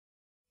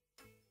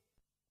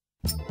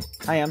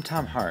Hi, I'm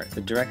Tom Hart,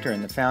 the director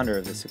and the founder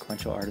of the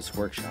Sequential Artists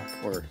Workshop,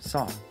 or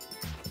SAW.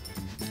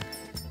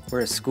 We're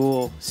a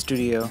school,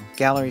 studio,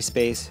 gallery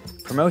space,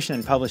 promotion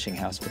and publishing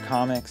house for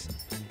comics,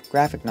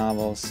 graphic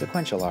novels,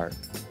 sequential art.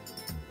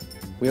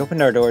 We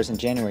opened our doors in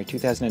January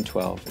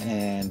 2012,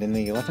 and in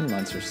the 11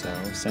 months or so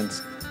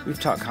since, we've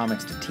taught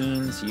comics to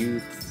teens,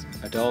 youths,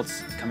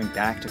 adults coming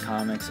back to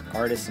comics,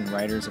 artists and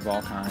writers of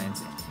all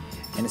kinds,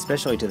 and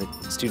especially to the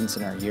students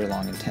in our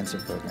year-long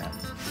intensive program.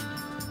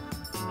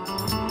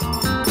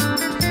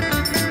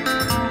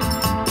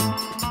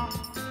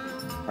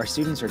 Our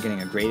students are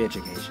getting a great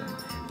education.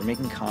 They're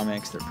making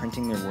comics, they're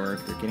printing their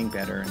work, they're getting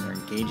better, and they're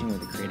engaging with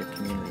the creative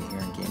community here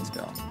in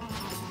Gainesville.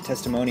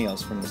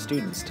 Testimonials from the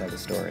students tell the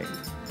story.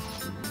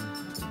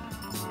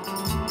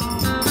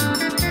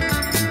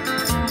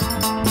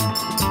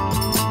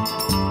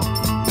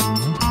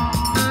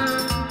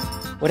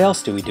 What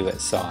else do we do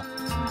at SAW?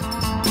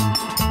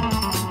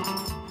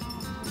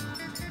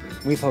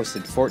 We've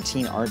hosted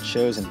 14 art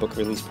shows and book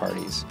release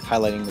parties,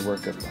 highlighting the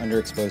work of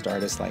underexposed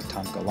artists like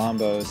Tom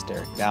Galambos,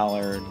 Derek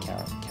Ballard,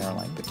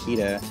 Caroline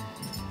Paquita,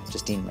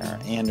 Justine Mara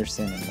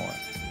Anderson, and more.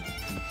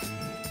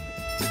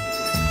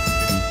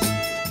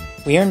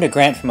 We earned a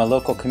grant from a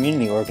local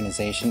community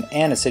organization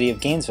and a City of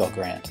Gainesville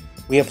grant.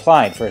 We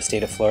applied for a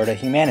State of Florida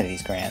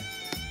Humanities grant.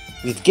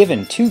 We've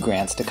given 2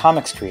 grants to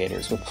comics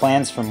creators with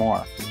plans for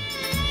more.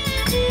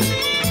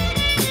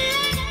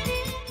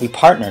 We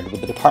partnered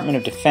with the Department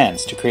of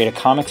Defense to create a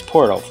comics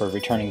portal for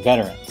returning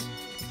veterans.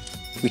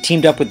 We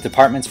teamed up with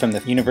departments from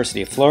the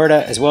University of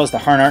Florida, as well as the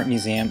Harn Art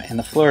Museum and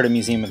the Florida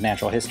Museum of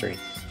Natural History.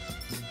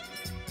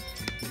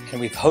 And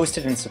we've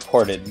hosted and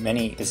supported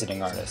many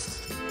visiting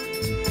artists.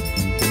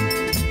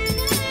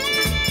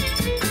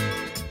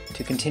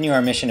 To continue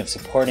our mission of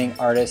supporting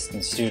artists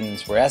and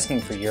students, we're asking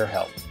for your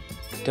help.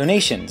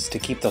 Donations to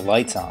keep the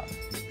lights on,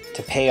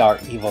 to pay our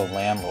evil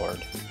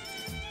landlord,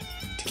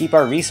 to keep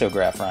our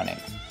risograph running.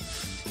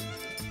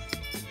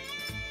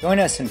 Join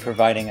us in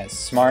providing a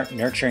smart,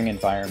 nurturing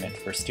environment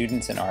for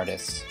students and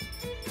artists,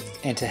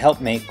 and to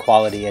help make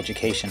quality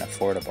education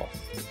affordable.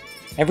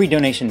 Every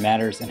donation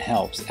matters and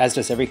helps, as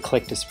does every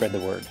click to spread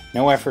the word.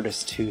 No effort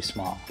is too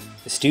small.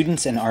 The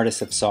students and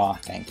artists of SAW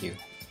thank you.